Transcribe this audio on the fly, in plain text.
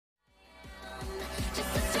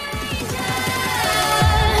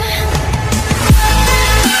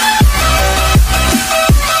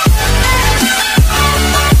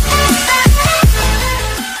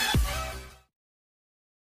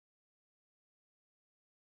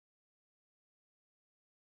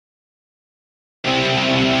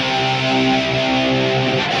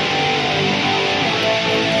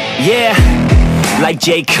Yeah, like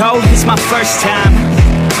J. Cole, it's my first time.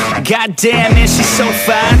 Goddamn, man, she's so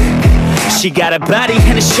fine. She got a body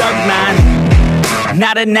and a sharp mind.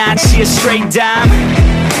 Not a 9, she a straight dime.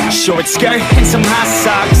 Short skirt and some high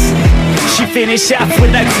socks. She finished off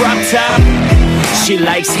with that crop top. She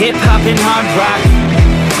likes hip-hop and hard rock.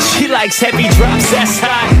 She likes heavy drops, that's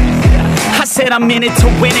hot. I said I'm in it to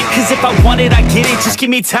win it, cause if I want it, I get it. Just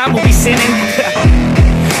give me time, we'll be sinning.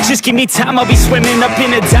 Just give me time, I'll be swimming up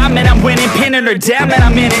in a diamond. I'm winning, pinning her down, and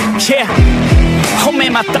I'm in it, yeah. Oh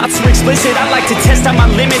man, my thoughts are explicit. I like to test out my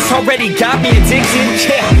limits, already got me addicted,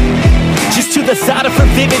 yeah. Just to the thought of her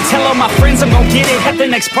vivid. Tell all my friends I'm gon' get it. At the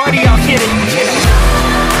next party, I'll hit it, yeah.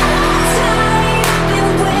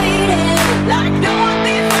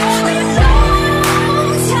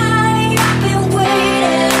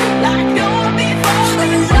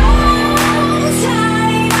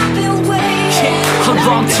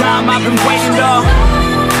 Long time I've been waiting, though.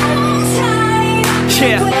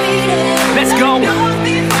 Yeah, let's go. A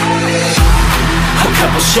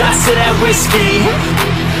couple shots of that whiskey,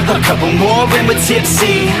 a couple more and we're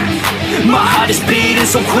tipsy. My heart is beating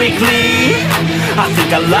so quickly, I think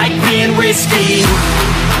I like being risky.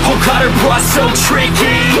 Oh God, her bra so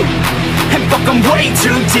tricky, and fuck, I'm way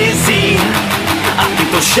too dizzy. I think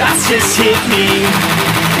those shots just hit me.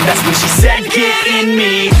 That's when she said, get in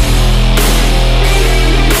me.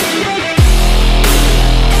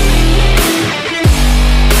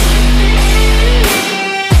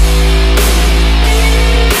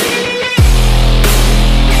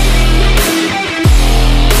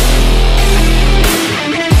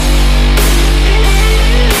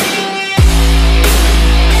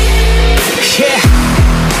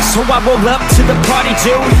 So I roll up to the party,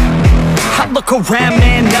 dude. I look around,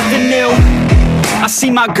 man, nothing new. I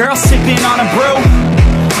see my girl sipping on a brew.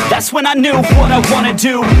 That's when I knew what I wanna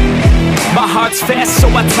do. My heart's fast,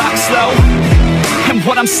 so I talk slow. And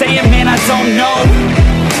what I'm saying, man, I don't know.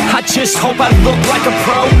 I just hope I look like a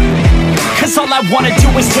pro, cause all I wanna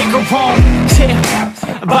do is take her home, yeah.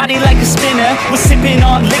 Body like a spinner, was sipping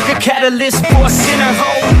on liquor, catalyst for a sinner,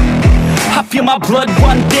 oh. I feel my blood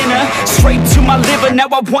run thinner, straight to my liver. Now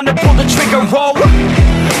I wanna pull the trigger, roll.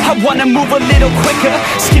 I wanna move a little quicker,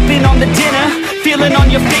 skipping on the dinner, feeling on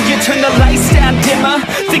your figure, turn the lights down dimmer.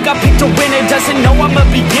 Think I picked a winner, doesn't know I'm a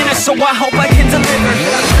beginner, so I hope I can deliver.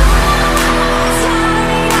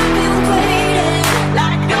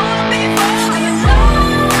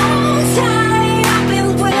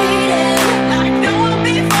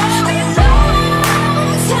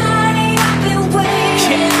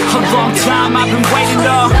 Long time I've been waiting,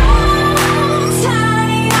 though.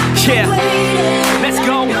 Yeah, let's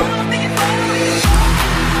go.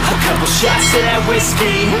 A couple shots of that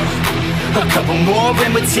whiskey, a couple more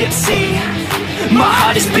and we're tipsy. My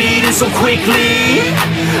heart is beating so quickly,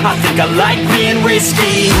 I think I like being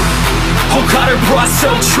risky. Oh God, her bra so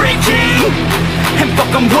tricky, and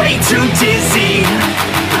fuck, I'm way too dizzy.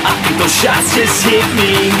 I think those shots just hit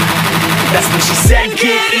me. That's when she said,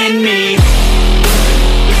 get in me.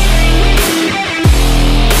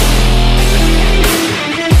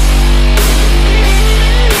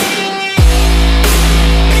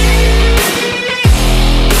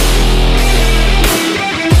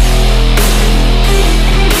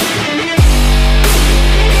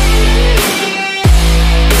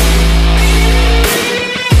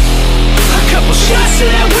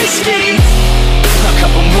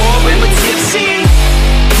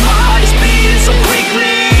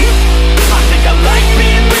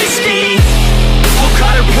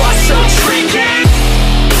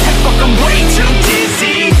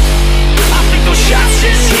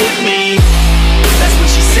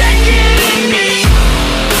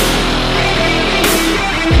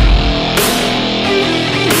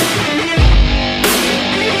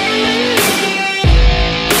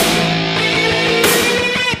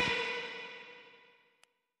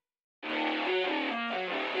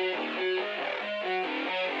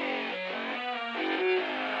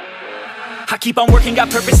 I keep on working, got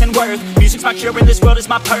purpose and worth. Music's my cure and this world is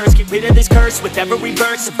my purse. Get rid of this curse with every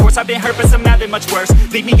verse. Of course I've been hurt, but some have been much worse.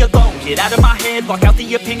 Leave me alone, get out of my head. Block out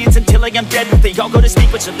the opinions until I am dead. They all go to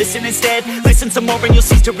sleep, but you listen instead. Listen some more and you'll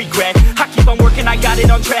cease to regret. I keep on working, I got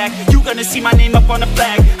it on track. You gonna see my name up on the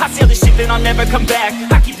flag. I sail this ship and I'll never come back.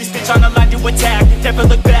 I keep this bitch on the line to attack. Never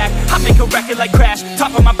look back, I make a record like Crash.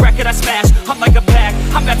 Top of my bracket I smash, I'm like a pack.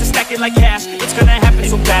 I'm about to stack it like cash. It's gonna happen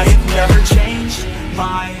so fast. I've never changed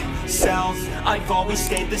myself, I've always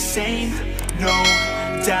stayed the same, no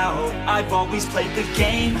doubt. I've always played the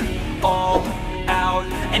game all out,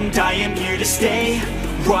 and I am here to stay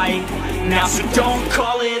right now. So don't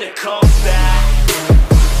call it a comeback.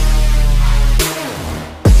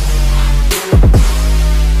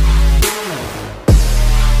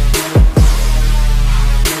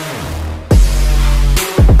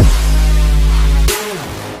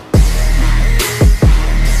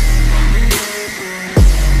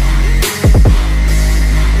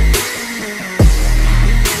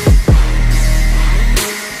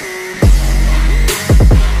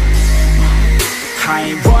 I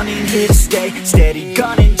ain't running, here to stay. Steady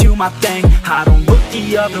gunning, do my thing. I don't look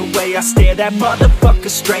the other way, I stare that motherfucker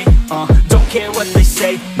straight. Don't care what they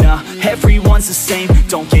say, nah, everyone's the same.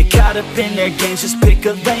 Don't get caught up in their games, just pick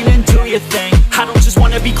a lane and do your thing. I don't just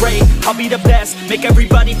wanna be great, I'll be the best. Make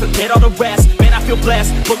everybody forget all the rest. Man, I feel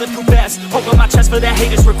blessed, bulletproof vest over my chest for the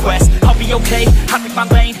haters' request. I'll be okay, I pick my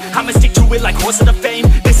lane, I'ma stick to it like horse of the fame.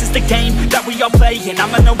 This is the game that we all play, and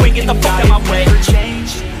I'm gonna win, get the fuck out my way. Never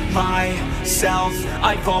changed myself,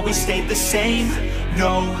 I've always stayed the same.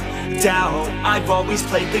 No doubt, I've always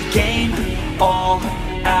played the game all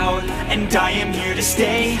out, and I am here to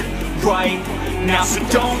stay right now. So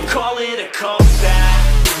don't call it a comeback.